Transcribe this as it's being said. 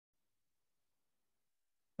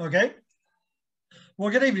Okay. Well,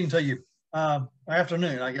 good evening to you.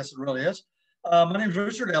 Afternoon, I guess it really is. My name is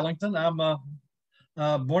Richard Ellington. I'm a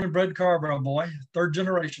born and bred Carrboro boy, third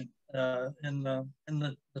generation in the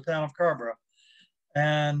town of Carrboro.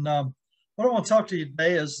 And what I want to talk to you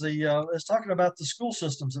today is talking about the school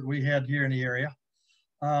systems that we had here in the area.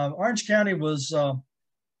 Orange County was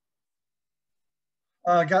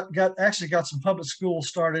got some public schools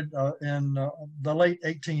started in the late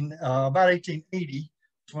about 1880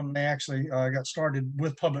 when they actually got started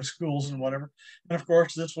with public schools and whatever. And of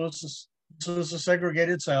course, this was a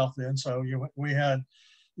segregated South then. So we had,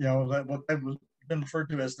 what was been referred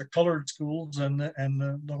to as the colored schools and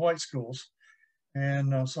the white schools.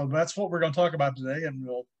 And so that's what we're going to talk about today. And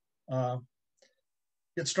we'll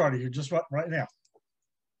get started here just right now.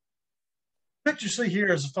 The picture you see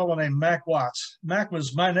here is a fellow named Mac Watts. Mac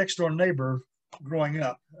was my next door neighbor growing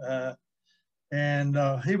up. And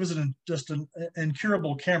he was just an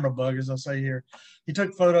incurable camera bug, as I say here. He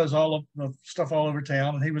took photos of stuff all over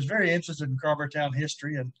town, and he was very interested in Carrboro town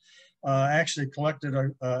history, and actually collected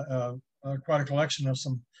quite a collection of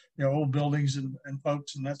some old buildings and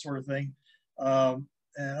folks and that sort of thing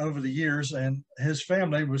over the years. And his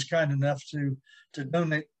family was kind enough to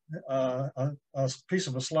donate a piece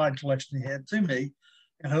of a slide collection he had to me,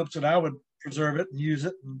 in hopes that I would preserve it and use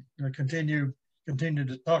it and continue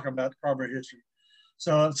to talk about Carrboro history.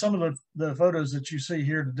 So some of the photos that you see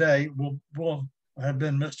here today will have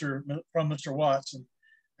been from Mr. Watts,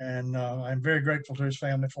 and I'm very grateful to his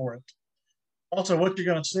family for it. Also, what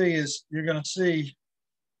you're going to see is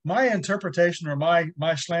my interpretation or my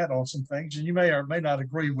slant on some things, and you may or may not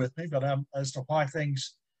agree with me, but as to why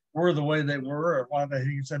things were the way they were, or why they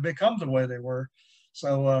become the way they were.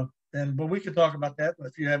 So, but we could talk about that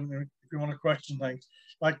if you want to question things.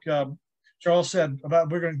 Like Charles said,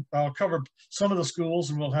 I'll cover some of the schools,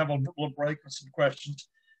 and we'll have a little break with some questions,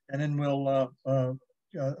 and then we'll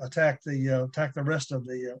attack the rest of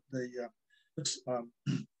the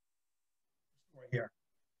here.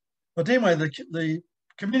 But anyway, the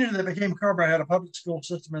community that became Carrboro had a public school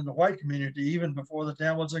system in the white community even before the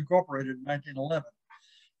town was incorporated in 1911.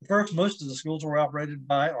 First, most of the schools were operated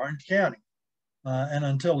by Orange County, and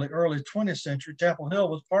until the early 20th century, Chapel Hill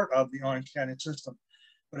was part of the Orange County system.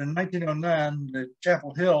 But in 1909, the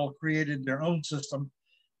Chapel Hill created their own system,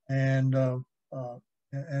 and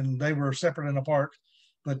they were separate and apart.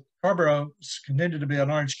 But Carrboro continued to be an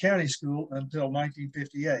Orange County school until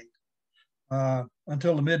 1958.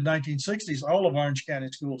 Until the mid-1960s, all of Orange County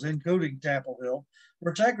schools, including Chapel Hill,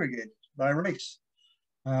 were segregated by race.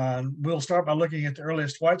 We'll start by looking at the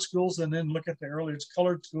earliest white schools, and then look at the earliest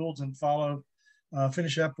colored schools, and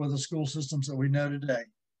finish up with the school systems that we know today.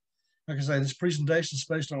 Like I say, this presentation is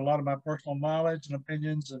based on a lot of my personal knowledge and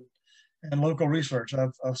opinions and local research.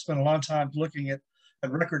 I've spent a lot of time looking at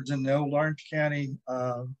records in the old Orange County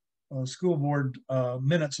school board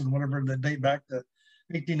minutes and whatever that date back to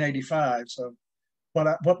 1885. So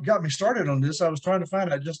what got me started on this, I was trying to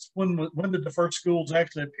find out just when did the first schools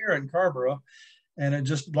actually appear in Carrboro, and it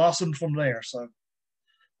just blossomed from there. So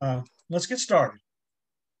let's get started.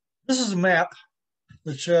 This is a map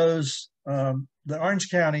that shows the Orange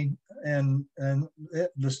County, and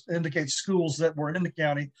this indicates schools that were in the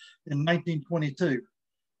county in 1922.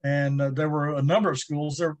 And there were a number of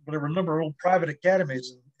schools. There were a number of old private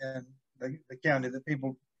academies in the county that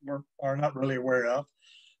people are not really aware of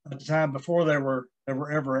at the time before there were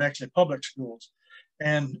ever actually public schools.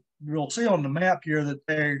 And you'll see on the map here that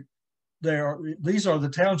these are the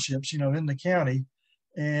townships, in the county,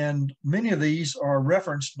 and many of these are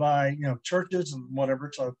referenced by churches and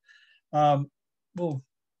whatever. So, well,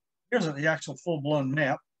 here's the actual full-blown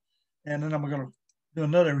map, and then I'm going to do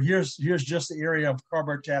another. Here's just the area of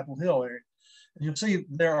Carrboro Chapel Hill area, and you'll see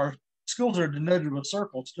there are schools that are denoted with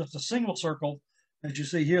circles. Just a single circle, as you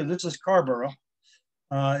see here. This is Carrboro.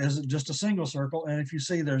 Is just a single circle, and if you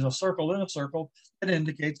see there's a circle in a circle, it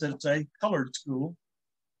indicates that it's a colored school.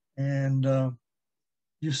 And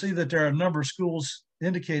you see that there are a number of schools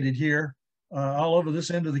indicated here all over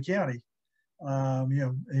this end of the county.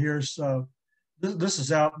 Here's this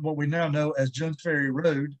is out what we now know as Jones Ferry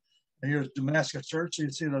Road. And here's Damascus Church. So you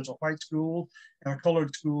see there's a white school and a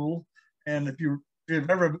colored school. And if you've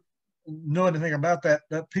ever know anything about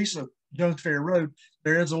that piece of Jones Ferry Road,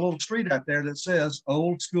 there is a little street out there that says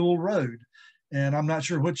Old School Road. And I'm not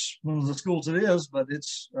sure which one of the schools it is, but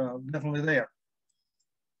it's definitely there.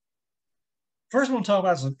 First one to talk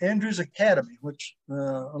about is Andrews Academy, which a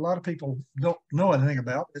lot of people don't know anything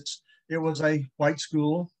about. It was a white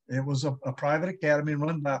school. It was a private academy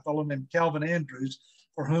run by a fellow named Calvin Andrews,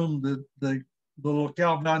 for whom the little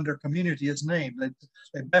Calvander community its name.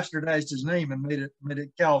 They bastardized his name and made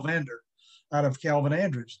it Calvander out of Calvin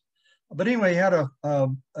Andrews. But anyway, he had a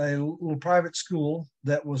little private school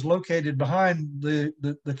that was located behind the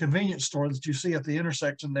convenience store that you see at the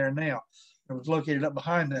intersection there now. It was located up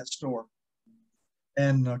behind that store.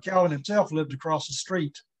 And Calvin himself lived across the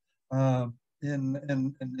street in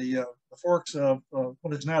the forks of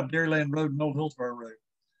what is now Dairyland Road and Old Hillsborough Road.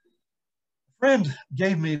 A friend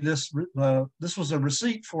gave me this. This was a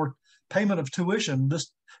receipt for payment of tuition.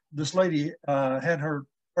 This lady had her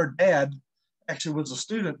dad actually was a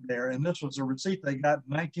student there, and this was a receipt they got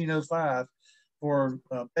in 1905 for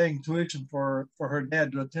paying tuition for her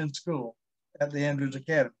dad to attend school at the Andrews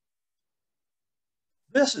Academy.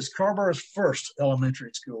 This is Carrboro's first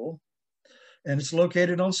elementary school, and it's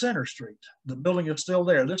located on Center Street. The building is still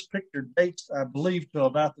there. This picture dates, I believe, to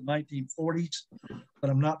about the 1940s, but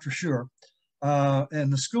I'm not for sure.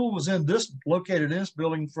 And the school was located in this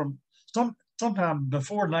building from sometime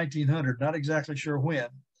before 1900, not exactly sure when,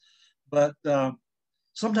 but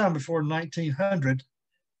sometime before 1900,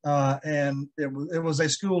 and it was a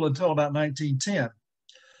school until about 1910.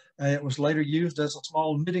 It was later used as a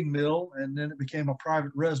small knitting mill, and then it became a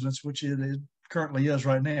private residence, which it currently is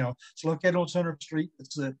right now. It's located on Center Street.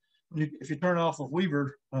 If you turn off of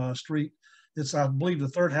Weaver Street, it's, I believe, the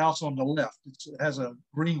third house on the left. It has a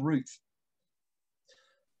green roof.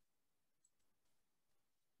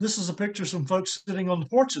 This is a picture of some folks sitting on the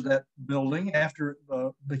porch of that building after it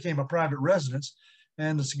became a private residence.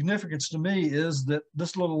 And the significance to me is that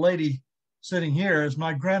this little lady sitting here is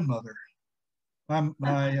my grandmother. And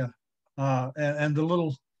the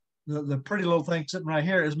pretty little thing sitting right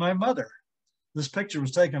here is my mother. This picture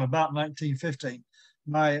was taken about 1915.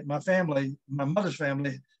 My mother's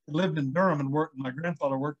family lived in Durham and worked. My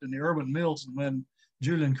grandfather worked in the Irwin Mills, and when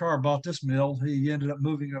Julian Carr bought this mill, he ended up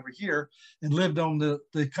moving over here and lived on the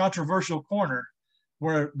controversial corner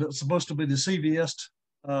where it's supposed to be the CVS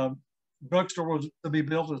drugstore was to be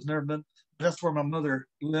built. It's never been. That's where my mother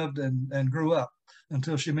lived and grew up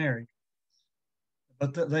until she married.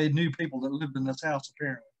 But they knew people that lived in this house,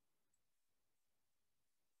 apparently.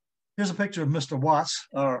 Here's a picture of Mr. Watts,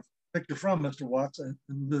 or a picture from Mr. Watts. And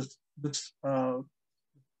this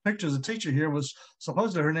picture of the teacher here was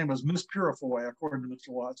supposedly her name was Miss Purifoy, according to Mr.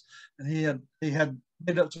 Watts, and he had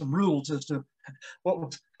made up some rules as to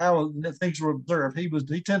how things were observed. He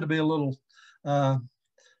tended to be a little a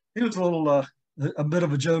bit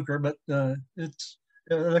of a joker, but they're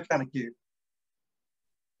kind of cute.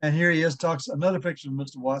 And here he is, another picture of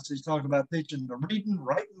Mr. Watts. He's talking about teaching the reading,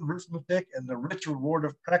 writing, arithmetic, and the rich reward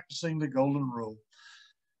of practicing the golden rule.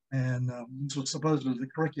 And this was supposedly the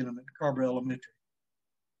curriculum at Carrboro Elementary.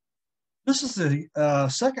 This is the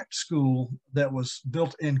second school that was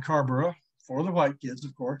built in Carrboro for the white kids,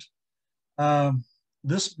 of course.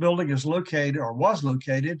 This building is located, or was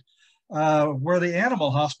located, where the animal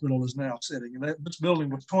hospital is now sitting. And this building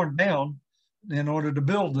was torn down in order to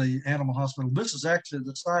build the animal hospital. This is actually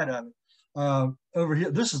the side of it. Over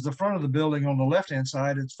here, this is the front of the building on the left-hand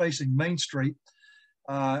side. It's facing Main Street.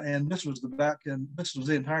 And this was the back, and this was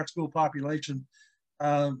the entire school population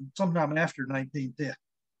sometime after 1910.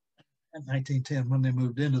 In 1910, when they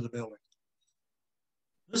moved into the building.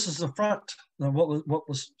 This is the front of what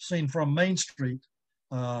was seen from Main Street,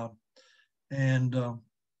 and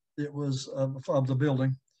it was of the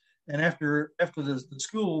building. And after the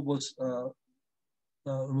school was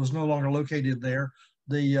no longer located there,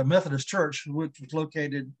 the Methodist Church, which was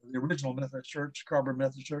located, the original Methodist Church, Carrboro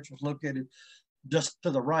Methodist Church, was located just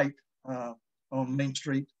to the right on Main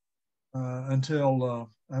Street until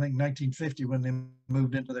I think 1950, when they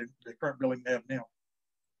moved into the current building they have now.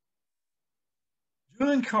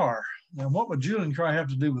 Julian Carr. Now, what would Julian Carr have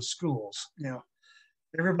to do with schools? You know,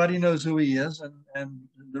 everybody knows who he is, and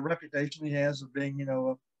the reputation he has of being,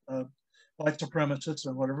 a white supremacist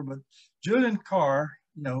and whatever. But Julian Carr,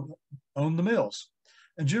 owned the mills,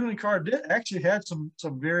 and Julian Carr actually had some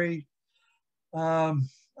very,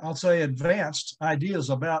 I'll say, advanced ideas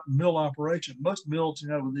about mill operation. Most mills,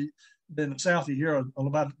 in the South, you hear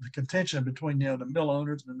about the contention between, the mill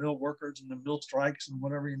owners and the mill workers and the mill strikes and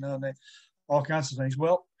whatever, and all kinds of things.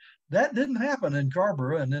 Well, that didn't happen in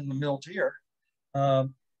Carrboro and in the mills here.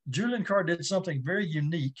 Julian Carr did something very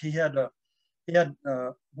unique. He had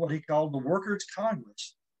what he called the Workers'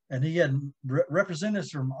 Congress, and he had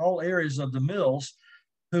representatives from all areas of the mills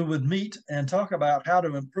who would meet and talk about how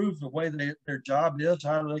to improve the way their job is,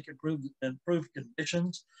 how they could improve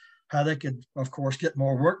conditions, how they could, of course, get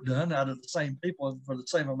more work done out of the same people for the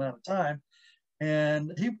same amount of time.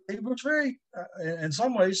 And he was very, in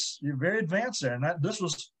some ways, very advanced there. And this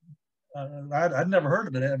was I'd never heard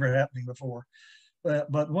of it ever happening before. But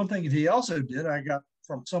one thing that he also did, I got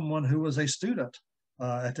from someone who was a student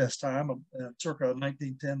at this time, circa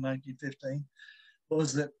 1910, 1915,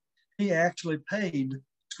 was that he actually paid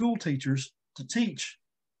school teachers to teach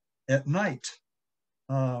at night,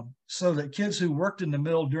 so that kids who worked in the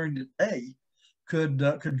mill during the day could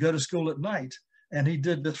go to school at night. And he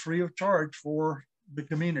did this free of charge for the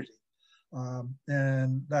community.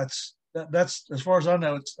 And that's as far as I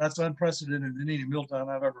know, that's unprecedented in any mill town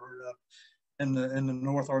I've ever heard of in the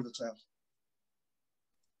north or the south.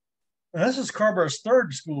 Now, this is Carrboro's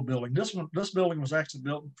third school building. This building was actually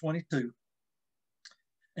built in 22,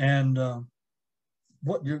 and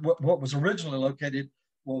what was originally located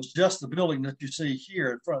was just the building that you see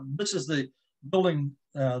here in front. This is the building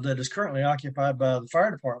that is currently occupied by the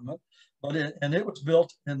fire department, but it was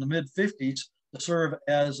built in the mid 50s to serve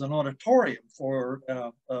as an auditorium for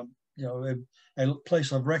a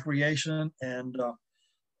place of recreation and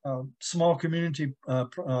small community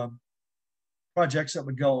projects that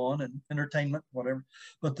would go on, and entertainment, whatever.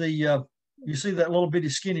 But you see that little bitty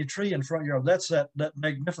skinny tree in front yard. That's that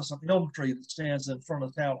magnificent elm tree that stands in front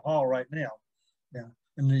of the town hall right now. Yeah,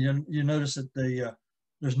 and you notice that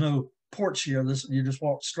there's no porch here. You just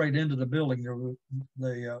walk straight into the building.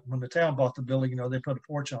 When the town bought the building, they put a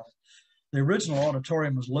porch on it. The original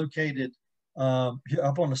auditorium was located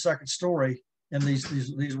up on the second story in these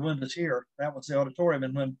windows here. That was the auditorium.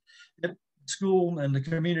 And when the school and the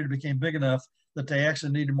community became big enough that they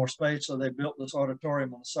actually needed more space, so they built this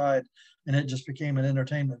auditorium on the side, and it just became an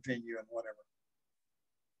entertainment venue and whatever.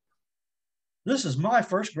 This is my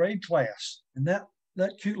first grade class, and that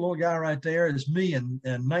cute little guy right there is me in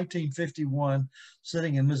 1951,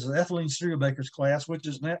 sitting in Mrs. Ethelene Studebaker's class, which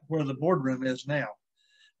is where the boardroom is now.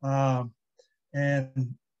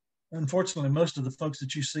 And unfortunately, most of the folks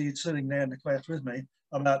that you see sitting there in the class with me,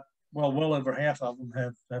 well over half of them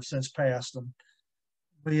have since passed, and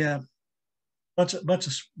we have bunch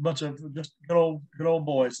of just good old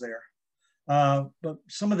boys there. But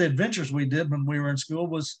some of the adventures we did when we were in school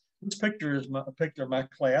was, this picture is a picture of my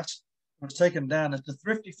class. It was taken down at the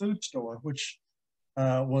Thrifty Food Store, which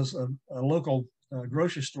was a local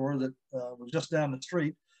grocery store that was just down the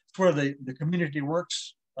street. It's where the Community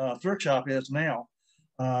Works thrift shop is now,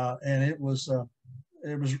 and it was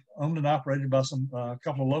owned and operated by a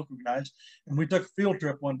couple of local guys. And we took a field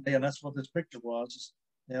trip one day, and that's what this picture was.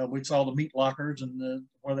 We saw the meat lockers and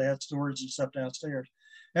where they had storage and stuff downstairs.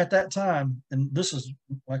 At that time, and this is,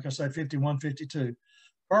 like I said, 51, 52,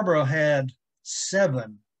 Carrboro had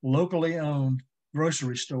 7 locally owned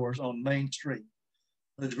grocery stores on Main Street.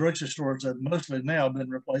 Those grocery stores have mostly now been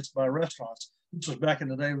replaced by restaurants. This was back in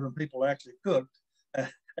the day when people actually cooked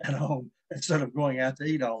at home instead of going out to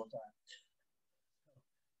eat all the time.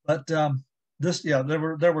 But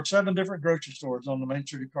there were 7 different grocery stores on the Main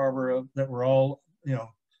Street of Carrboro that were all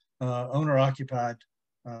owner occupied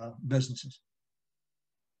businesses.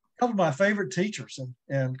 A couple of my favorite teachers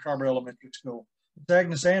in Carrboro Elementary School.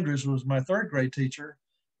 Agnes Andrews was my 3rd grade teacher,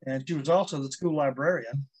 and she was also the school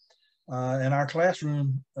librarian. And our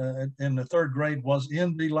classroom in the 3rd grade was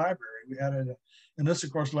in the library. We had and this,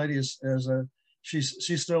 of course, lady she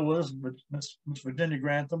still was, but Miss Virginia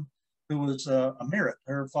Grantham, who was a Merritt.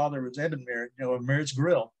 Her father was Eben Merritt, of Merritt's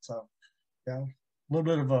Grill. So, a little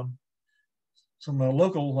bit of some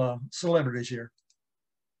local celebrities here.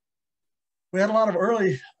 We had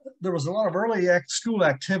there was a lot of early school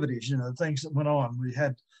activities, things that went on.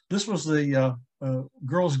 This was the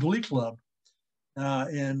Girls Glee Club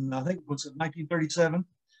in, I think it was in 1937.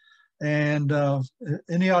 And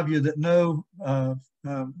any of you that know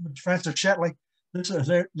Frances Shetley,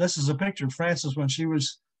 this is a picture of Frances when she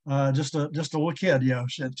was just a little kid.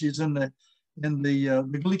 She's in the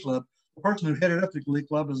Glee Club. The person who headed up the Glee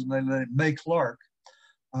Club is named May Clark,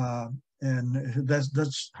 and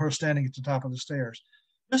that's her standing at the top of the stairs.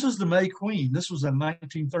 This is the May Queen. This was in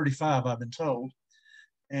 1935, I've been told.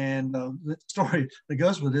 And the story that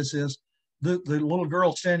goes with this is the little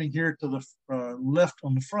girl standing here to the left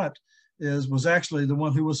on the front was actually the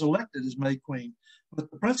one who was elected as May Queen. But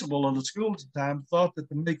the principal of the school at the time thought that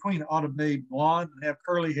the May Queen ought to be blonde and have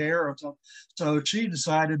curly hair or something. So she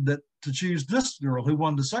decided to choose this girl who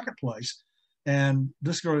won the 2nd place. And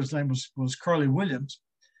this girl's name was Carly Williams.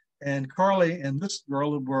 And Carly and this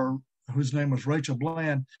girl, whose name was Rachel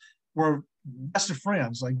Bland, were best of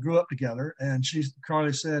friends. They grew up together. And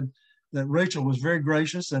Carly said that Rachel was very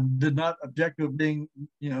gracious and did not object to being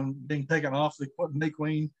taken off the May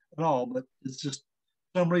Queen at all. But it's just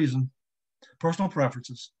some reason, personal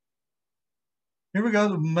preferences. Here we go,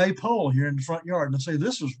 the maypole here in the front yard. And I say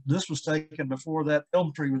this was taken before that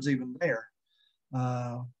elm tree was even there.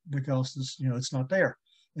 because this, it's not there.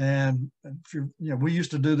 And if we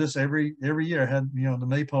used to do this every year. Had the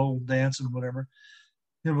maypole dance and whatever.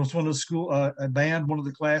 It was one of the school a band. One of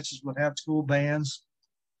the classes would have school bands.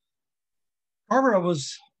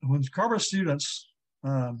 When Carrboro students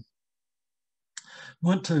um,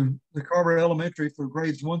 went to the Carrboro Elementary for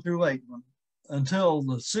grades 1 through 8. Until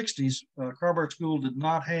the 60s, Carrboro School did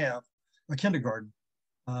not have a kindergarten.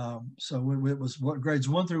 So it was grades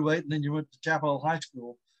 1 through 8, and then you went to Chapel Hill High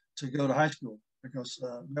School to go to high school, because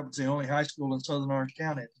that was the only high school in Southern Orange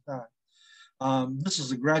County at the time. This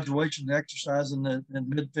is a graduation exercise in the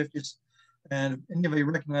mid-50s, and if any of you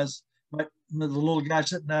recognize the little guy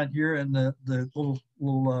sitting down here in the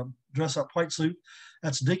little dress-up white suit,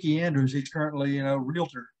 that's Dickie Andrews. He's currently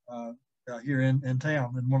realtor here in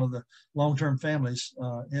town, in one of the long-term families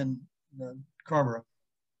in Carrboro.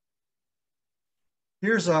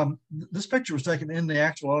 Here's this picture was taken in the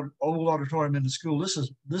actual old auditorium in the school. This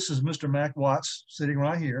is Mr. Mac Watts sitting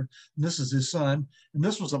right here, and this is his son. And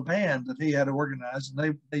this was a band that he had organized,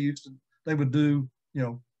 and they would do,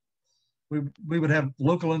 we would have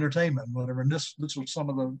local entertainment and whatever. And this was some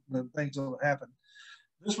of the things that would happen.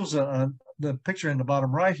 This was the picture in the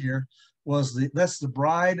bottom right here that's the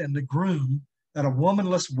bride and the groom at a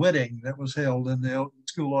womanless wedding that was held in the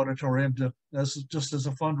school auditorium, just as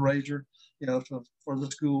a fundraiser, for the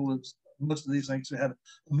school. Most of these things we had a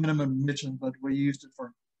minimum admission, but we used it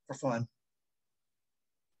for fun.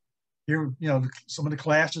 Here, some of the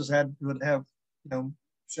classes would have,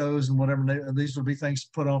 shows and whatever. These would be things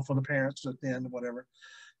to put on for the parents at the end and whatever.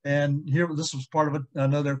 And here, this was part of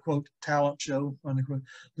another, quote, talent show. Unquote.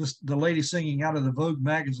 The lady singing out of the Vogue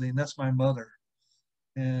magazine, that's my mother.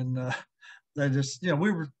 And they just,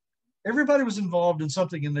 everybody was involved in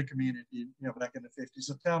something in the community, back in the 50s.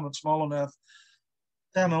 The town was small enough.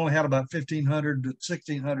 The town only had about 1,500 to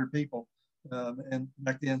 1,600 people. And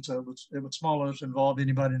back then, so it was small enough to involve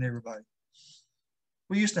anybody and everybody.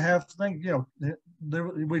 We used to have things,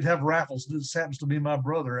 we'd have raffles. This happens to be my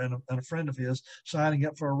brother and a friend of his signing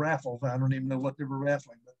up for a raffle. I don't even know what they were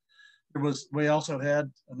raffling, but we also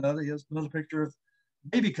had another picture of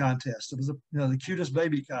baby contest. It was the cutest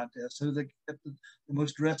baby contest. Who they get the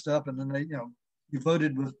most dressed up, and then they, you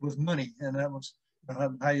voted with money, and that was how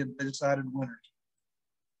they decided winners.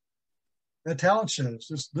 The talent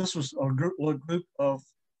shows. This was a group of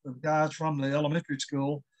guys from the elementary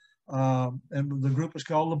school. And the group was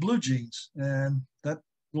called the Blue Jeans, and that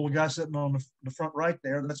little guy sitting on the front right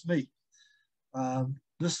there, that's me.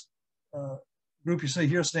 This group you see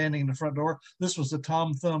here standing in the front door, this was the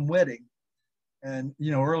Tom Thumb wedding. And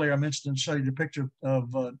earlier I mentioned and showed you the picture of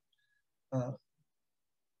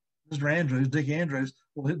Mr. Andrews, Dickie Andrews.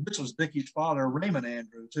 Well, this was Dickie's father, Raymond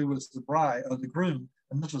Andrews, who was the bride of the groom,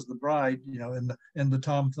 and this was the bride, in the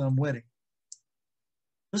Tom Thumb wedding.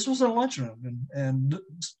 This was a lunchroom, and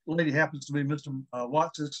this lady happens to be Mr.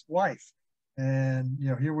 Watts' wife. And,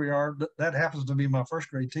 here we are. That happens to be my first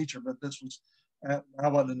grade teacher, but this was, I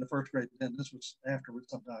wasn't in the first grade then. This was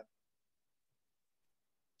afterwards sometime.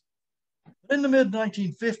 In the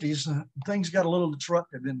mid-1950s, things got a little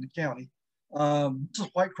disruptive in the county. This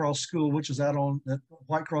is White Cross School, which is out on that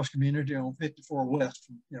White Cross community on 54 West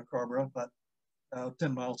from Carrboro, about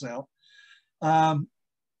 10 miles out.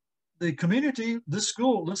 The community, this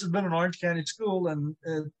has been an Orange County school, and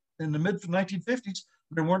in the mid-1950s,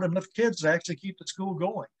 there weren't enough kids to actually keep the school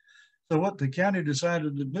going. So what the county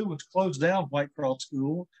decided to do was close down White Cross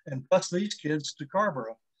School and bus these kids to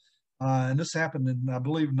Carrboro. And this happened in, I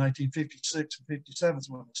believe, 1956 and 57 is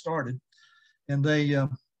when it started. And they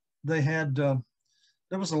had, there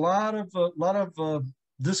was a lot of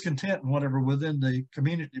discontent and whatever within the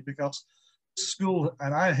community, because school,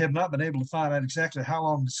 and I have not been able to find out exactly how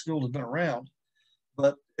long the school has been around,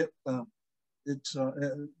 but it's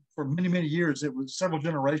for many years. It was several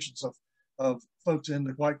generations of folks in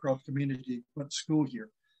the White Cross community went to school here,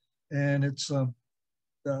 and it's so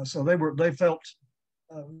they felt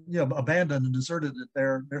abandoned and deserted,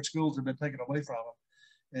 that their schools have been taken away from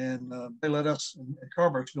them, and they let us at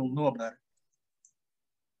Carrboro School know about it.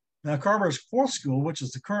 Now, Carrboro's fourth school, which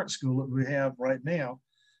is the current school that we have right now,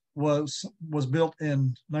 was built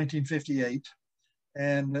in 1958,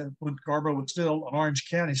 and when Carrboro was still an Orange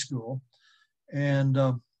County school. And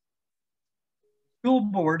school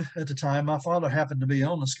board at the time, my father happened to be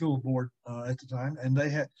on the school board at the time, and they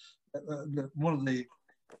had one of the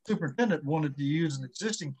superintendent wanted to use an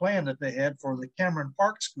existing plan that they had for the Cameron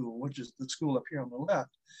Park School, which is the school up here on the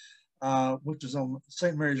left, which is on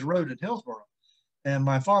St. Mary's Road in Hillsboro. And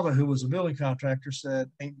my father, who was a building contractor,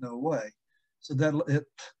 said, "Ain't no way." So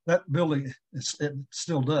that building, it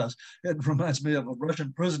still does. It reminds me of a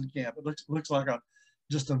Russian prison camp. It looks like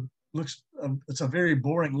it's a very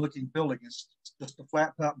boring looking building. It's just a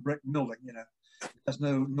flat top brick building. It has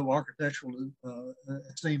no architectural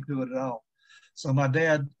esteem to it at all. So my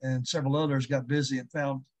dad and several others got busy and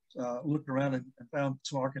looked around and found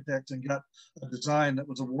some architects and got a design that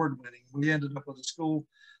was award winning. We ended up with a school,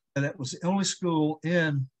 and it was the only school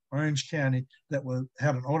in Orange County that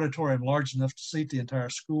had an auditorium large enough to seat the entire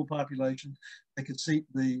school population. They could seat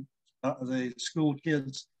the school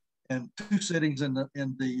kids in 2 sittings in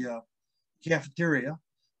the cafeteria,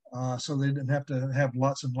 so they didn't have to have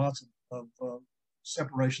lots and lots of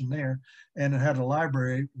separation there. And it had a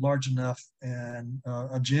library large enough and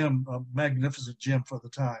a gym, a magnificent gym for the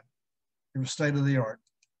time. It was state of the art.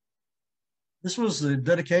 This was the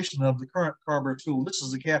dedication of the current Carrboro School. This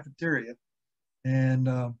is the cafeteria, and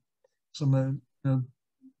a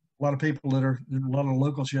lot of people a lot of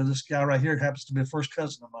locals here. This guy right here happens to be a first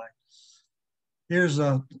cousin of mine. Here's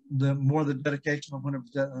the dedication of when it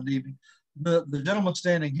was that evening. The gentleman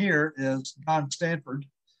standing here is Don Stanford,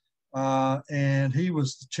 and he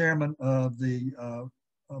was the chairman of the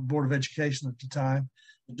Board of Education at the time.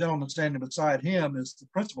 The gentleman standing beside him is the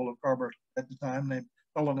principal of Carrboro at the time, a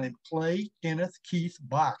fellow named Clay Kenneth Keith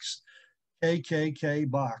Box, KKK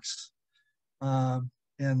Box.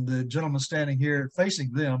 And the gentleman standing here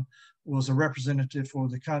facing them was a representative for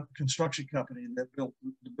the construction company that built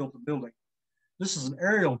the building. This is an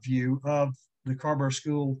aerial view of the Carrboro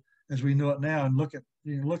School as we know it now, and look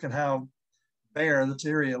at how bare this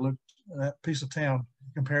area looked, that piece of town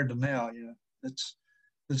compared to now. It's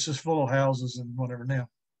just full of houses and whatever now.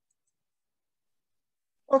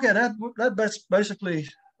 Okay, that basically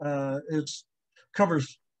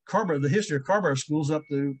covers Carrboro, the history of Carrboro schools up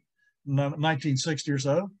to 1960 or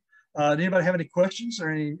so. Anybody have any questions or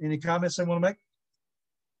any comments they want to make?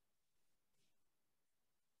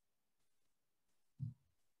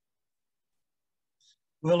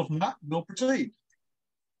 Well, if not, we'll proceed.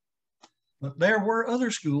 But there were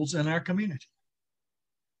other schools in our community.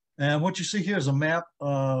 And what you see here is a map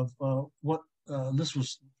of this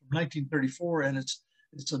was 1934, and it's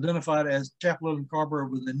identified as Chapel Hill and Carrboro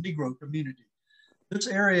with the Negro community. This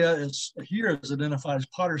area here is identified as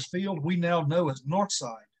Potter's Field. We now know as North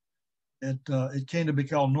Side. It came to be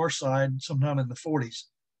called North Side sometime in the 40s.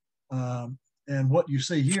 And what you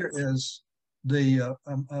see here is the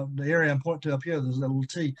area I'm pointing to up here. There's a little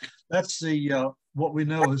T. That's what we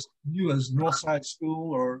know as North Side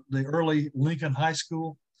School, or the early Lincoln High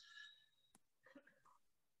School.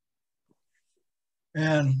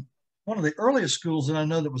 And one of the earliest schools that I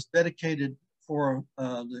know that was dedicated for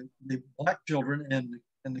the Black children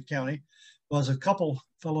in the county was a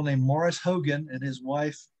fellow named Morris Hogan and his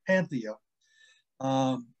wife Panthea.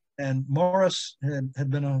 And Morris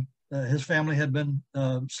had been his family had been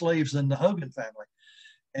slaves in the Hogan family.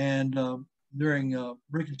 And during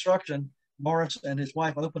Reconstruction, Morris and his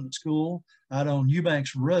wife opened a school out on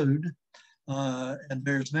Eubanks Road. And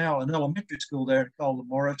there's now an elementary school there called the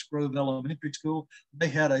Morris Grove Elementary School. They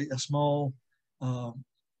had a small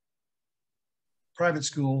private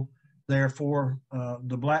school there for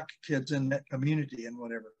the Black kids in that community and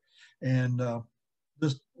whatever. And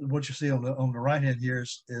what you see on the right hand here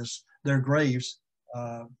is their graves,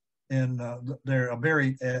 and they're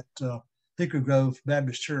buried at Hickory Grove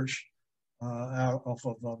Baptist Church out off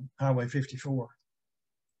of Highway 54.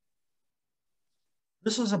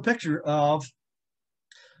 This is a picture of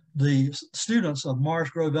the students of Morris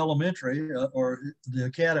Grove Elementary or the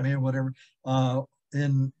academy or whatever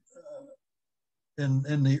in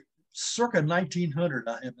the circa 1900,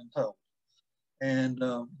 I have been told. And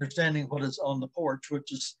they're standing what is on the porch,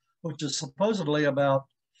 which is supposedly about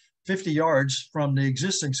 50 yards from the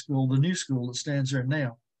existing school, the new school that stands there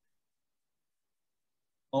now.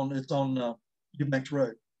 It's on Eubanks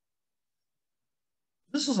Road.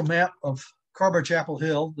 This is a map of Carrboro Chapel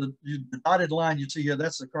Hill. The dotted line you see here,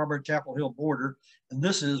 that's the Carrboro Chapel Hill border. And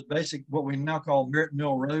this is what we now call Merritt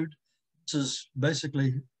Mill Road. This is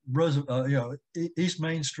basically East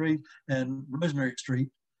Main Street and Rosemary Street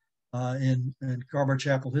in Carrboro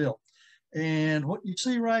Chapel Hill. And what you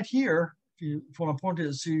see right here, if you want to point to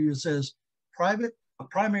it says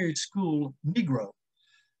primary school Negro.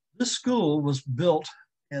 This school was built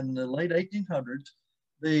in the late 1800s.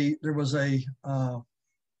 There was a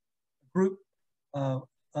group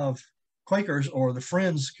of Quakers, or the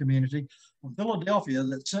Friends community from Philadelphia,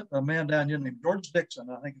 that sent a man down here named George Dixon.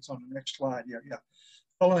 I think it's on the next slide. Yeah. A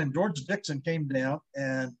fellow named George Dixon came down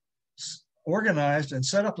and organized and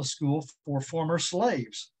set up a school for former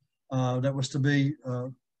slaves that was to be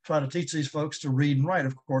try to teach these folks to read and write.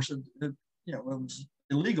 Of course, you know, it was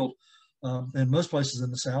illegal in most places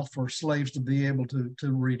in the South for slaves to be able to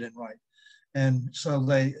read and write. And so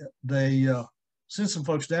they sent some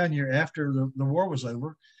folks down here after the war was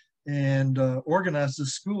over and organized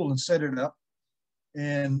this school and set it up.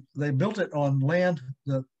 And they built it on land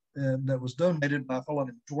that was donated by a fellow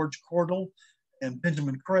named George Cordell and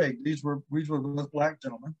Benjamin Craig. These were both black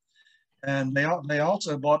gentlemen. And they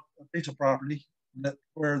also bought a piece of property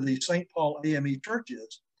where the St. Paul AME Church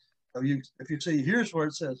is. So if you see, here's where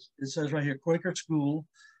it says right here, Quaker School,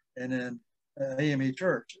 and then AME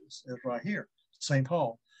Church is right here, St.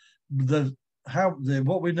 Paul.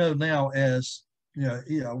 What we know now as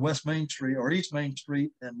West Main Street or East Main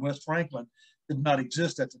Street and West Franklin did not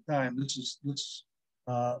exist at the time. This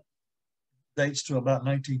dates to about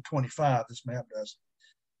 1925. This map does.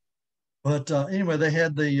 But anyway, they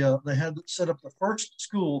had set up the first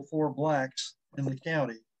school for blacks in the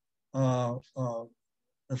county,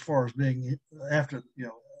 as far as being after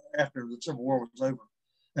the Civil War was over,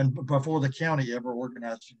 and before the county ever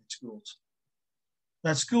organized any schools.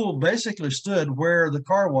 That school basically stood where the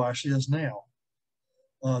car wash is now.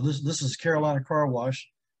 This is Carolina Car Wash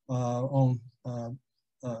on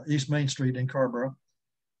East Main Street in Carrboro,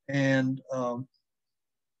 and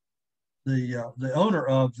the owner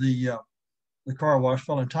of the car wash, a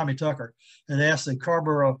fellow named Tommy Tucker, had asked the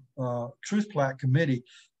Carrboro Truth Plaque Committee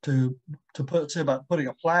to say about putting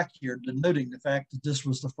a plaque here denoting the fact that this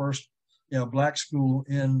was the first black school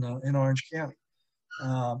in Orange County.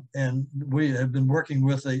 And we have been working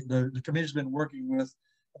with the committee's been working with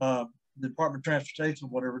the Department of Transportation,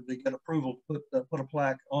 whatever, to get approval to put a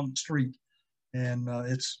plaque on the street. And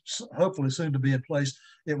it's hopefully soon to be in place.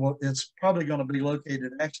 It's probably going to be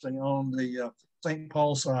located actually on the St.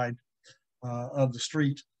 Paul side of the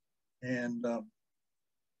street, and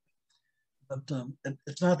but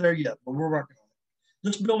it's not there yet. But we're working on it.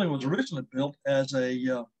 This building was originally built as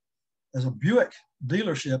a Buick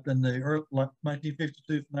dealership in the early 1952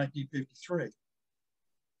 to 1953.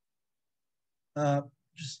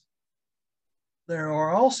 There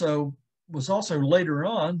was also later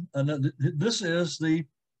on, and this is the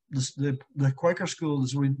Quaker school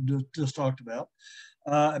as we just talked about.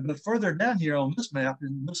 But further down here on this map,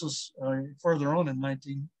 and this is further on in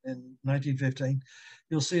 1915,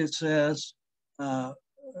 you'll see it says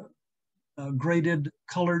graded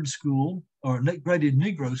colored school or graded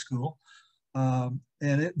Negro school. And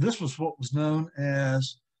this was what was known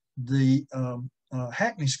as the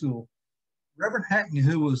Hackney School. Reverend Hackney,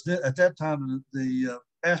 who was at that time the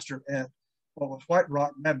pastor at what was White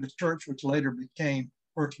Rock Baptist Church, which later became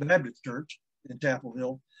First Baptist Church in Chapel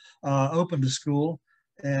Hill, opened a school,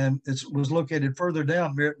 and it was located further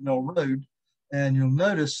down Merritt Mill Road. And you'll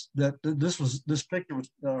notice that this picture was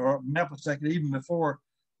or map was taken even before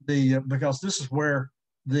because this is where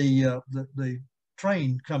the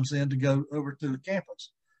train comes in to go over to the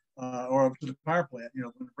campus or over to the power plant, when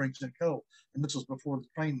it brings in coal. And this was before the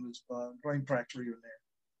train tracks were even there.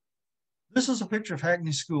 This is a picture of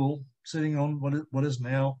Hackney School sitting on what is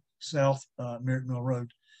now South Merritt Mill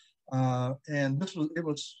Road. And it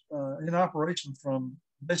was in operation from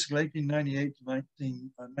basically 1898 to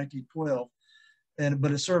 1912.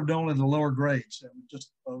 But it served only the lower grades,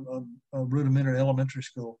 just a rudimentary elementary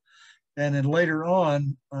school. And then later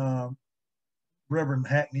on, Reverend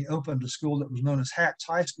Hackney opened a school that was known as Hacks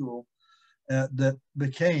High School that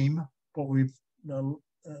became what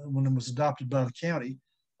when it was adopted by the county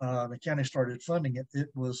started funding it. It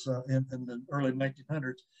was in the early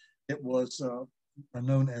 1900s, it was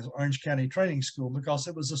known as Orange County Training School because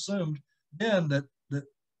it was assumed then that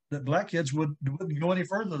black kids wouldn't go any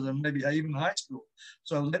further than maybe even high school.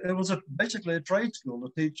 So it was basically a trade school to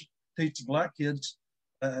teach black kids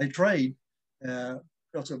a trade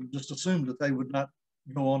because it was just assumed that they would not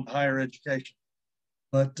go on to higher education.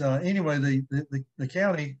 But anyway, the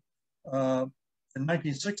county in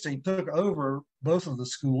 1916 took over both of the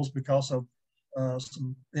schools because of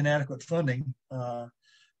some inadequate funding,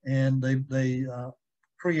 and they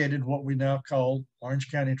created what we now call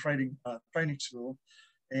Orange County Training School.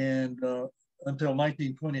 And until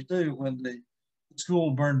 1922, when the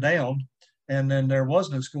school burned down, and then there was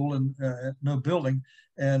no school and no building,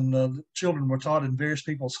 and the children were taught in various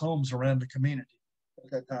people's homes around the community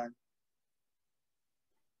at that time.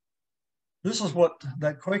 This is what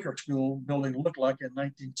that Quaker school building looked like in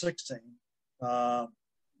 1916. And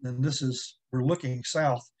we're looking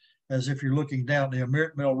south as if you're looking down. The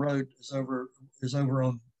Merritt Mill Road is over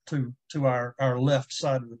on to our left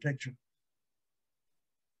side of the picture.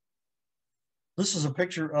 This is a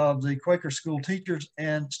picture of the Quaker school teachers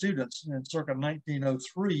and students in circa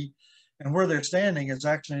 1903, and where they're standing is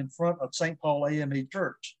actually in front of St. Paul AME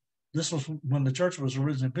Church. this was when the church was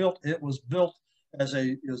originally built. It was built as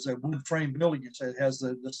a wood frame building. It has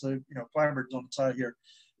the clapboards on the side here.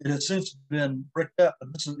 It has since been bricked up,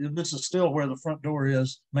 but this is still where the front door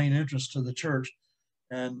is, main entrance to the church.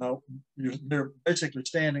 And they're basically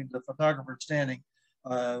standing, the photographer standing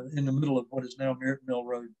in the middle of what is now Merritt Mill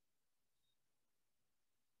Road.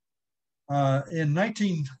 In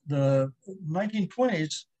the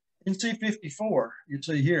 1920s, NC 54, you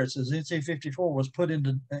see here, it says NC 54 was put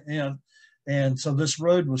in, and so this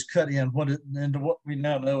road was cut in into what we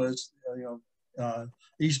now know as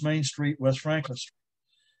East Main Street, West Franklin Street.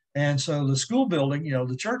 And so the school building,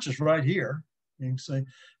 the church is right here, you can see,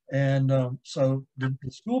 and so the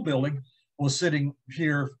school building was sitting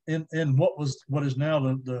here in what is now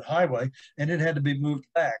the highway, and it had to be moved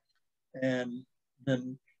back, and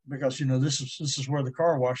then because this is where the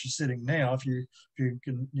car wash is sitting now, if you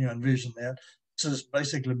can envision that. This is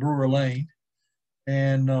basically Brewer Lane,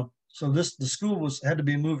 and so the school had to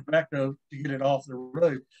be moved back to get it off the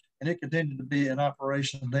road, and it continued to be in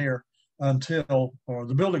operation there or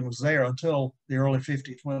the building was there until the early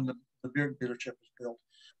 50s when the beer dealership was built.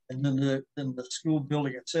 And then the school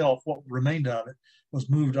building itself, what remained of it,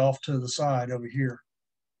 was moved off to the side over here.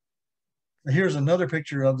 Here's another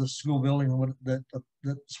picture of the school building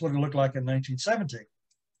that's what it looked like in 1917.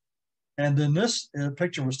 And then this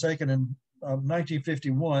picture was taken in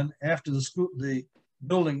 1951 after the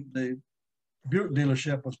building, the Buick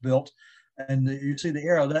dealership was built. And you see the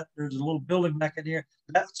arrow, there's a little building back in here.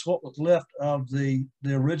 That's what was left of the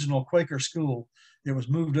original Quaker school. It was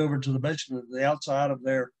moved over to basically the outside of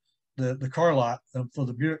the car lot for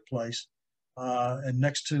the Buick place. And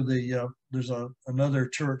next to there's another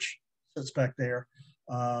church that's back there.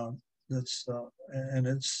 That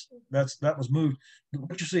was moved.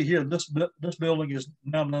 What you see here, this building is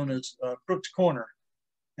now known as Crook's Corner.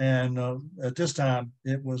 And at this time,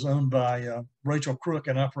 it was owned by Rachel Crook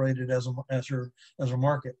and operated as a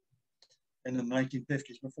market in the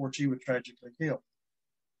 1950s before she was tragically killed.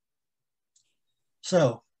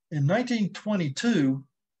 So in 1922,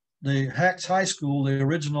 the Hacks High School, the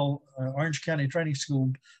original Orange County Training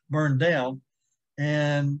School, burned down,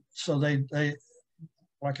 and so they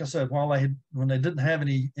like I said, when they didn't have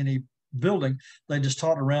any building, they just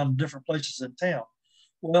taught around different places in town.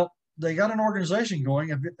 Well, they got an organization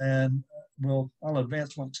going, and I'll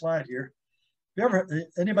advance one slide here.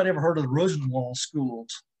 Anybody ever heard of the Rosenwald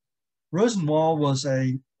schools? Rosenwald was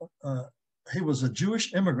he was a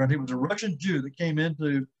Jewish immigrant. He was a Russian Jew that came into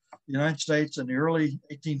the United States in the early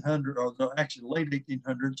 1800s, or actually late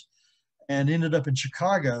 1800s, and ended up in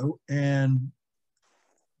Chicago. And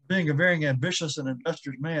being a very ambitious and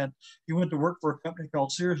industrious man, he went to work for a company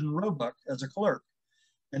called Sears and Roebuck as a clerk.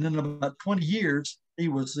 And in about 20 years, he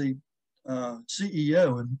was the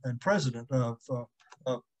CEO and president of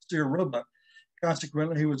Sears Roebuck.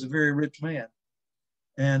 Consequently, he was a very rich man.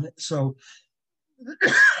 And so,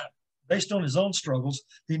 based on his own struggles,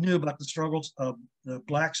 he knew about the struggles of the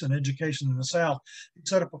blacks and education in the South. He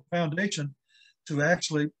set up a foundation to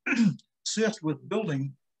actually assist with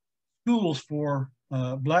building schools for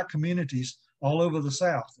black communities all over the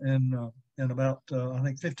South, and in about I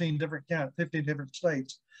think 15 different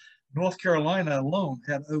states. North Carolina alone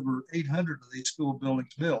had over 800 of these school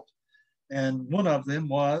buildings built, and one of them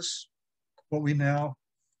was what we now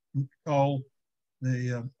call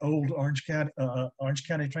the old Orange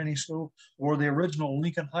County Training School, or the original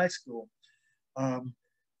Lincoln High School.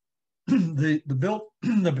 The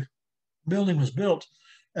building was built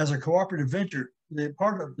as a cooperative venture. The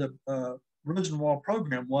part of the Rosenwald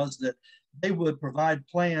program was that they would provide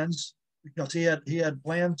plans, because he had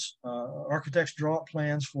plans, architects draw up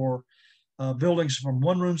plans for buildings from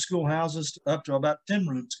one-room schoolhouses up to about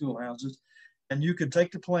 10-room schoolhouses. And you could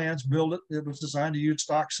take the plans, build it. It was designed to use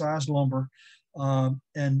stock-sized lumber,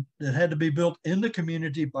 and it had to be built in the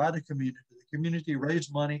community by the community. The community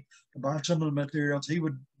raised money to buy some of the materials.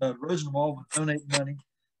 Rosenwald would donate money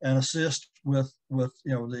and assist with none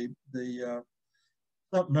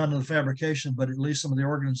of the fabrication, but at least some of the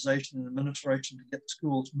organization and administration to get the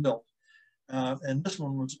schools built. And this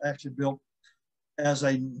one was actually built as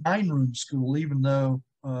a 9-room school, even though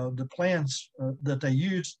the plans that they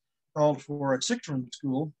used called for a 6-room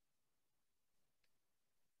school.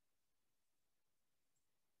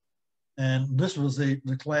 And this was the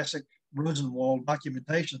classic Rosenwald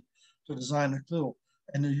documentation to design the school.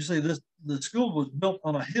 And you see the school was built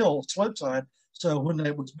on a hill, slope side. So when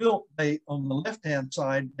it was built, on the left-hand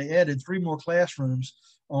side, they added 3 more classrooms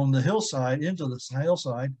on the hillside into the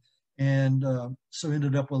hillside. And so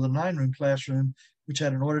ended up with a 9-room classroom, which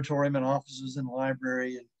had an auditorium and offices and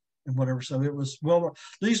library and whatever. So it was,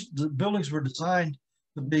 the buildings were designed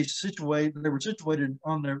to be situated. They were situated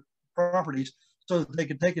on their properties so that they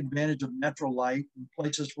could take advantage of natural light in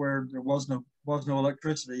places where there was no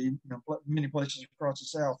electricity. You know, many places across the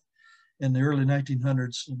South in the early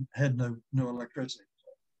 1900s had no electricity.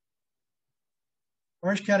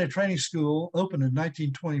 Orange County Training School opened in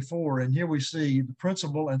 1924, and here we see the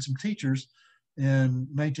principal and some teachers in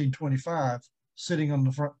 1925 sitting on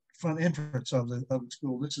the front entrance of the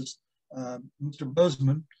school. This is Mr.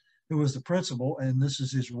 Bozeman, who was the principal, and this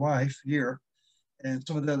is his wife here, and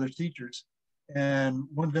some of the other teachers. And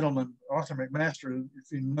one gentleman, Arthur McMaster,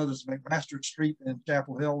 if you know this, McMaster Street in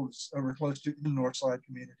Chapel Hill, is over close to the Northside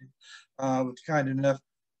community, was kind enough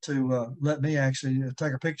to let me actually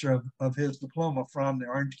take a picture of his diploma from the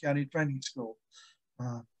Orange County Training School.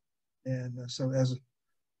 So as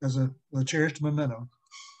a cherished memento.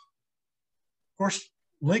 Of course,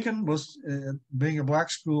 Lincoln was, being a black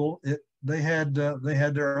school, they had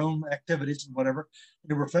their own activities and whatever.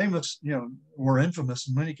 They were famous, you know, or infamous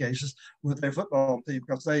in many cases with their football team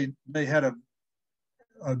because they had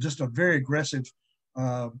just a very aggressive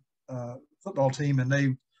football team,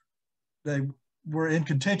 and they were in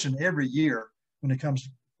contention every year when it comes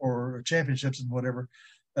for championships and whatever.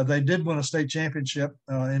 They did win a state championship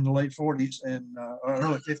in the late 40s and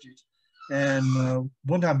early 50s. And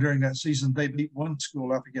one time during that season, they beat one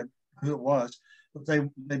school, I forget who it was, but they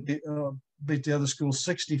beat the other school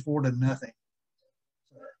 64-0.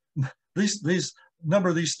 These number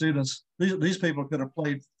of these students, these people could have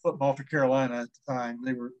played football for Carolina at the time.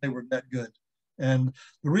 They were that good. And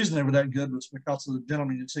the reason they were that good was because of the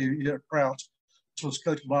gentleman you see here, Crouch. This was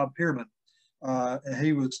Coach Bob Pierman. And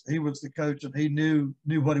he was the coach, and he knew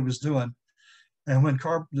what he was doing. And when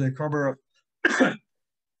the Carrboro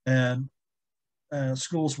and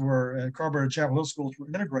schools were, Carrboro and Chapel Hill schools were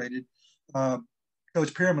integrated,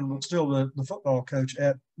 Coach Pierman was still the football coach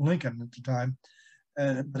at Lincoln at the time,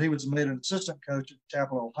 but he was made an assistant coach at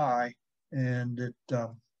Chapel Hill High, and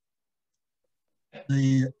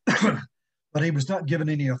but he was not given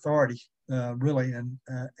any authority really, and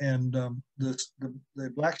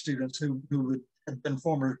the black students who had been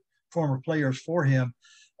former players for him,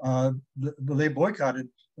 they boycotted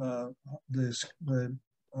the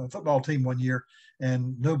football team one year,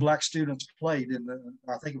 and no black students played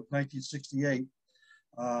I think it was 1968,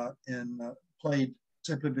 and played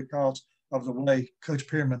simply because of the way Coach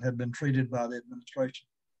Pierman had been treated by the administration.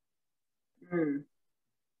 Mm.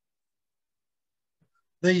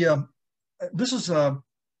 This is a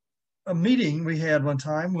meeting we had one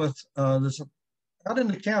time with this out in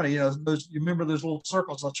the county. You remember those little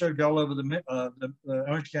circles I showed you all over the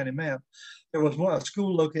Orange County map? There was a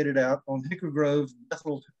school located out on Hickory Grove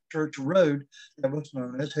Bethel Church Road that was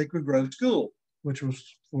known as Hickory Grove School, which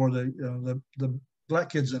was for the black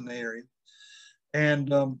kids in the area.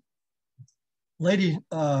 And lady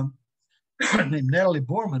named Natalie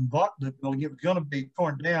Borman bought the building. It was going to be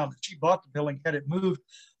torn down. She bought the building, had it moved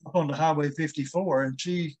up onto Highway 54, and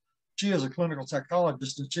she is a clinical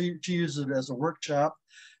psychologist, and she uses it as a workshop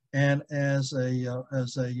and as a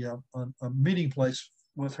meeting place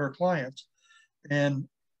with her clients. And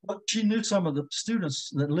she knew some of the students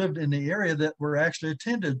that lived in the area that were actually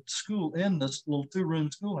attended school in this little 2-room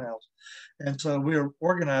schoolhouse. And so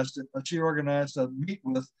she organized a meet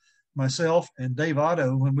with myself and Dave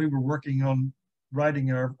Otto when we were working on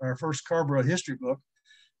writing our first Carrboro history book.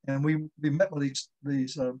 And we met with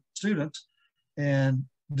these students and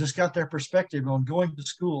just got their perspective on going to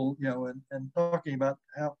school, you know, and talking about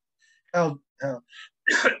how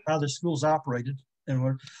the schools operated.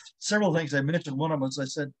 And several things they mentioned. One of them was they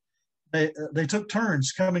said they took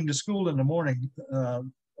turns coming to school in the morning.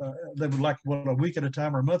 They would, like, a week at a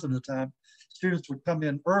time or a month at a time. Students would come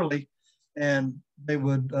in early, and they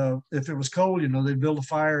would, if it was cold, you know, they'd build a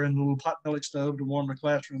fire in a little pot-bellied stove to warm the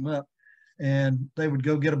classroom up. And they would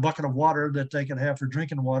go get a bucket of water that they could have for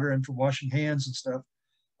drinking water and for washing hands and stuff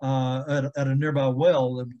at a nearby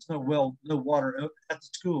well. There was no water at the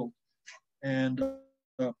school. And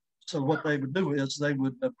so what they would do is they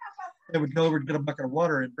would go over and get a bucket of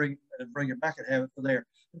water and bring it back and have it for there.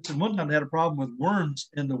 So one time they had a problem with worms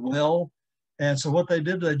in the well, and so what they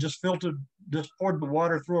did, they just poured the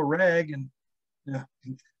water through a rag and, you know,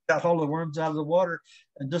 got all the worms out of the water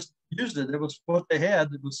and just used it. It was what they had.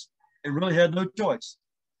 They really had no choice.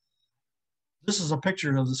 This is a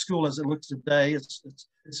picture of the school as it looks today. It's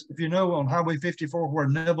if you know, on Highway 54 where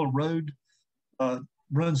Neville Road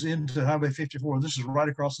runs into Highway 54. This is right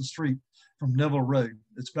across the street from Neville Road.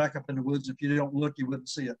 It's back up in the woods. If you don't look, you wouldn't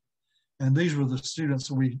see it. And these were the students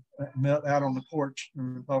that we met out on the porch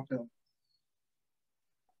and talked to them.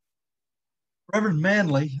 Reverend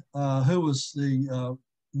Manley, who was the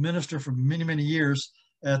minister for many, many years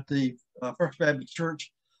at the First Baptist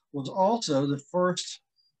Church, was also the first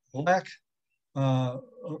Black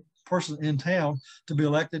person in town to be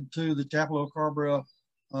elected to the Chapel Carrboro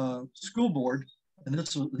School Board. And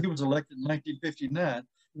he was elected in 1959.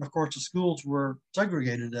 And of course, the schools were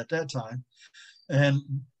segregated at that time. And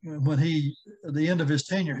when at the end of his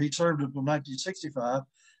tenure, he served until 1965.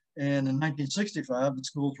 And in 1965, the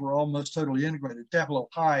schools were almost totally integrated. Chapel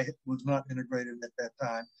High was not integrated at that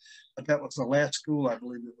time, but that was the last school, I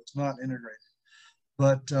believe, that was not integrated.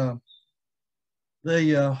 But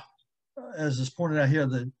they, as is pointed out here,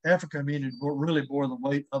 the African community really bore the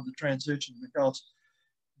weight of the transition, because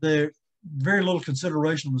very little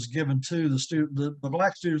consideration was given to the student. The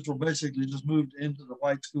Black students were basically just moved into the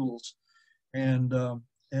white schools, and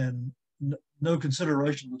no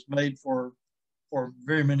consideration was made for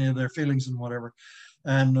very many of their feelings and whatever.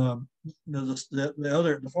 And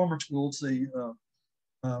the former schools, the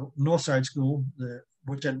Northside School,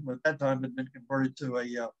 which at that time had been converted to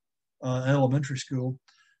a elementary school,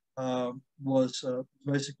 was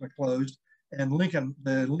basically closed. And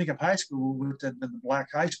the Lincoln High School, which had been the Black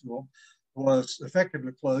high school, was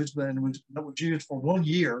effectively closed, but it was used for 1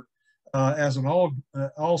 year as an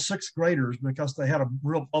all sixth graders, because they had a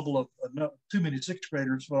real bubble of too many sixth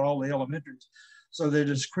graders for all the elementaries. So they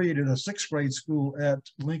just created a sixth grade school at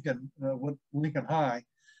Lincoln High,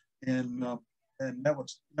 and that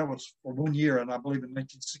was for 1 year, and I believe in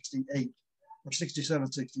 1968 or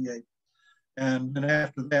 67, 68. And then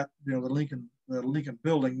after that, the Lincoln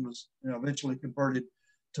building was eventually converted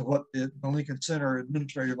to what the Lincoln Center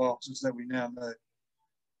administrative offices that we now know.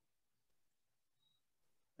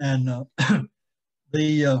 And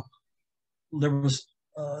there was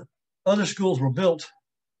other schools were built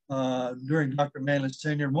during Dr. Manley's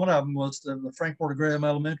tenure. One of them was the Frank Porter Graham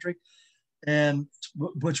Elementary, and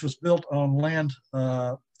which was built on land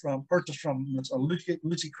purchased from Miss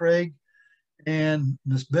Lucy Craig and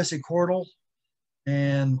Miss Bessie Cordell.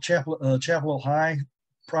 And Chapel High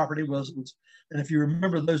property was, and if you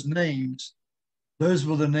remember those names, those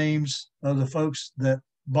were the names of the folks that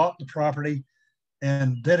bought the property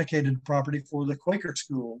and dedicated the property for the Quaker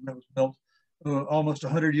school that was built almost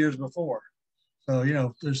 100 years before. So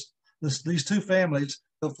there's these two families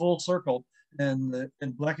go full circle in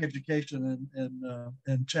Black education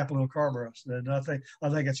and Chapel Hill Carrboro, and I think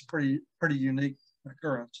it's a pretty unique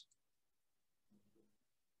occurrence.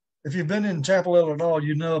 If you've been in Chapel Hill at all,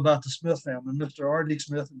 you know about the Smith family. Mr. R.D.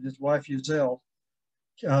 Smith and his wife, Uzell,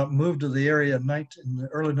 moved to the area in the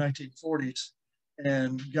early 1940s,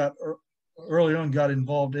 and early on got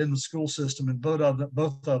involved in the school system, and both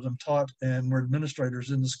of them taught and were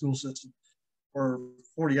administrators in the school system for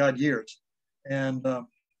 40-odd years. And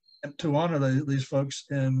to honor these folks,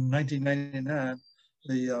 in 1999,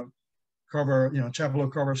 the Chapel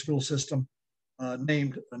Hill Carrboro school system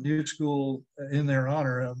named a new school in their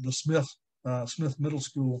honor, the Smith Middle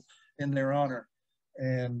School in their honor.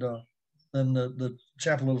 And then the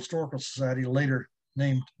Chapel Hill Historical Society later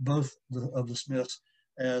named both of the Smiths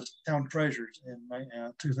as town treasurers in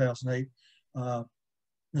 2008.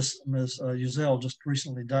 Ms. Uzell just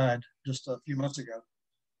recently died just a few months ago.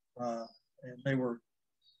 And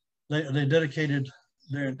they dedicated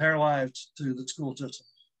their entire lives to the school system.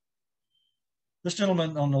 This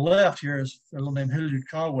gentleman on the left here is a fellow named Hilliard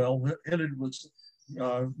Caldwell. Hilliard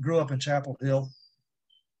grew up in Chapel Hill,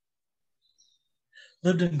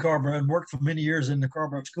 lived in Carrboro, and worked for many years in the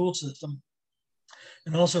Carrboro school system,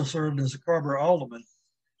 and also served as a Carrboro alderman.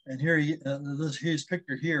 And here he's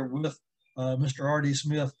pictured here with Mr. R.D.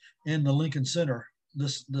 Smith in the Lincoln Center.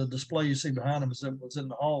 The display you see behind him was in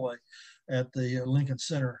the hallway at the Lincoln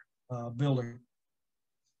Center building.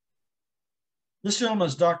 This gentleman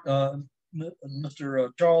is Mr.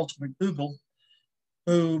 Charles McDougall,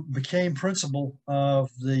 who became principal of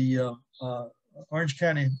the Orange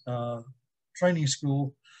County Training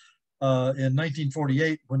School in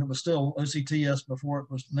 1948, when it was still OCTS before it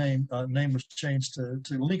was name was changed to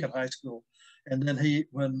Lincoln High School. And then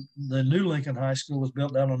when the new Lincoln High School was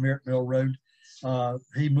built down on Merritt Mill Road,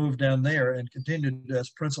 he moved down there and continued as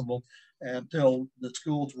principal until the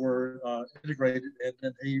schools were integrated, and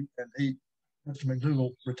then he, Mr.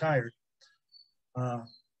 McDougall, retired.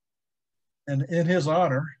 And in his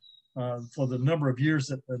honor, for the number of years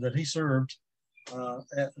that he served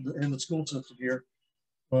in the school system here,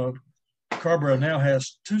 Carrboro now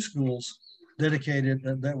has two schools dedicated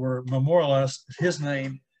that were memorialized his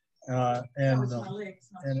name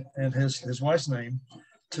and his wife's name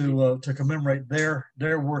to commemorate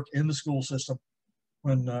their work in the school system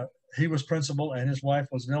when he was principal and his wife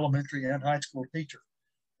was an elementary and high school teacher.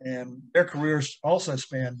 And their careers also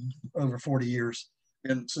spanned over 40 years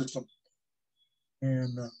in the system.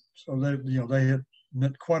 And so they had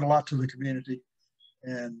meant quite a lot to the community.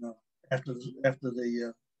 And after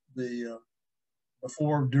the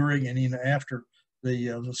before, during, and even after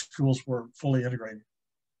the schools were fully integrated.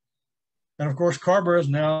 And of course, Carrboro is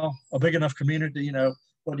now a big enough community.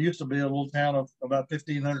 What used to be a little town of about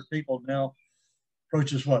 1,500 people now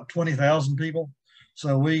approaches what, 20,000 people.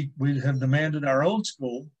 So we have demanded our own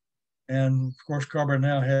school, and of course, Carrboro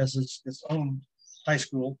now has its own high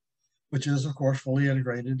school, which is of course fully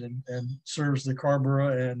integrated and serves the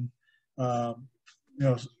Carrboro and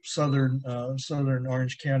southern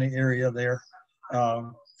Orange County area there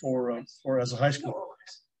for as a high school.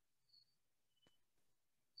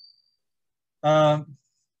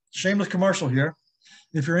 Shameless commercial here.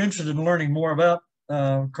 If you're interested in learning more about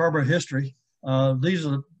Carrboro history,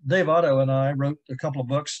 Dave Otto and I wrote a couple of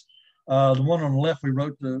books. The one on the left we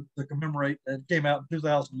wrote to commemorate. It came out in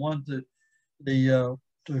 2001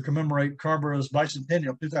 to commemorate Carrboro's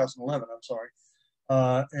bicentennial. 2011, I'm sorry.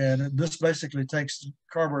 And this basically takes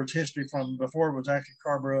Carrboro's history from before it was actually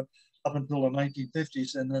Carrboro up until the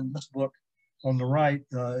 1950s, and then this book on the right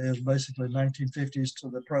is basically 1950s to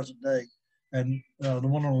the present day. And the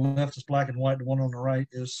one on the left is black and white. The one on the right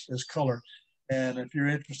is color. And if you're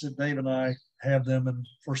interested, Dave and I have them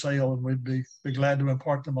for sale, and we'd be glad to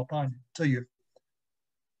impart them to you.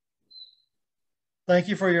 Thank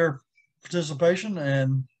you for your participation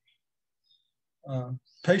and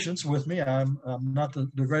patience with me. I'm not the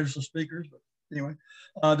greatest of speakers, but anyway.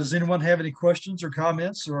 Does anyone have any questions or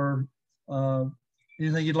comments or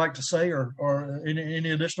anything you'd like to say or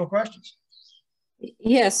any additional questions?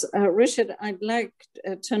 Yes, Richard, I'd like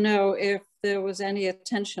to know if there was any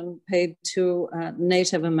attention paid to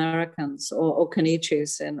Native Americans or Okanagan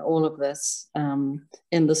in all of this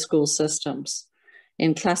in the school systems,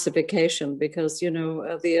 in classification, because,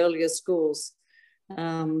 the earlier schools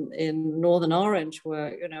in Northern Orange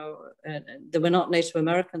were, they were not Native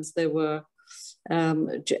Americans, they were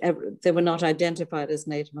not identified as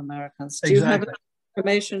Native Americans. Do you have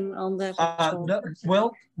information on that? No,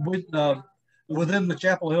 well, within the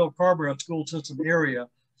Chapel Hill Carrboro school system area,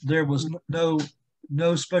 there was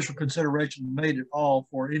no special consideration made at all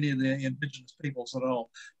for any of the indigenous peoples at all,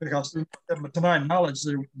 because to my knowledge,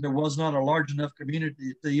 there was not a large enough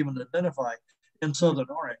community to even identify in Southern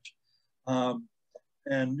Orange.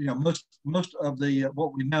 And most of the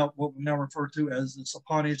what we now refer to as the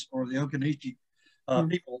Sapanis or the Okanagan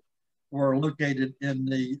people were located in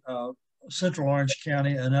the central Orange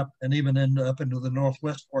County and even up into the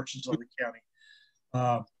northwest portions of the county.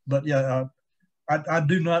 But yeah, I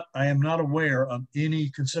am not aware of any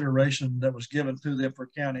consideration that was given to them for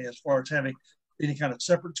county as far as having any kind of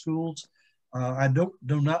separate schools. I do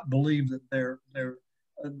not believe that there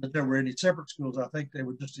were any separate schools. I think they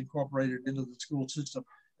were just incorporated into the school system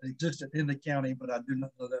that existed in the county, but I do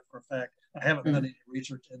not know that for a fact. I haven't done any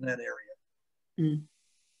research in that area.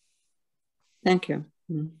 Thank you.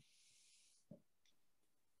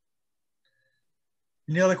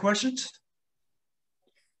 Any other questions?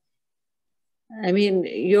 I mean,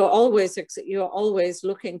 you're always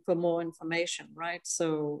looking for more information, right?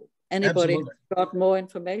 So anybody who's got more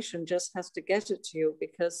information just has to get it to you,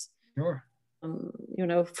 because sure.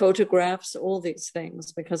 Photographs, all these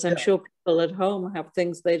things, because I'm sure people at home have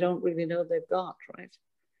things they don't really know they've got, right?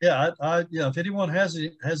 Yeah, if anyone has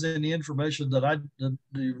any information that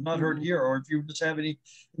you've not heard here, or if you just have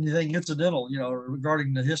anything incidental,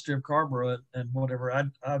 regarding the history of Carrboro and whatever, I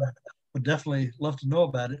would definitely love to know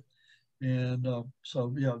about it. And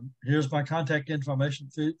so, here's my contact information.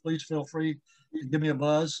 Please feel free to give me a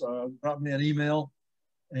buzz, drop me an email,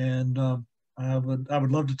 and I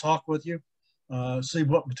would love to talk with you, see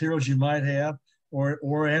what materials you might have,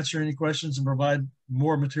 or answer any questions and provide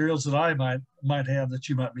more materials that I might have that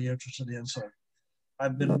you might be interested in. So,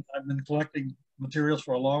 I've been collecting materials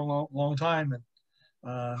for a long time, and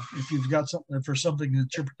if you've got something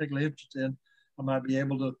that you're particularly interested in, I might be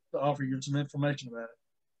able to offer you some information about it.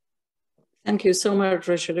 Thank you so much,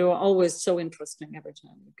 Richard. You are always so interesting every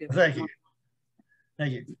time you give. Thank you.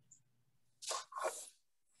 Thank you.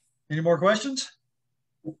 Any more questions?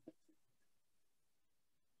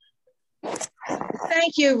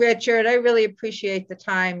 Thank you, Richard. I really appreciate the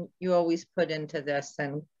time you always put into this,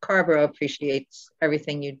 and Carrboro appreciates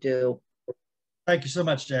everything you do. Thank you so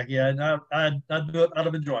much, Jackie. I do it out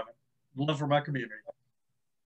of enjoyment, love for my community.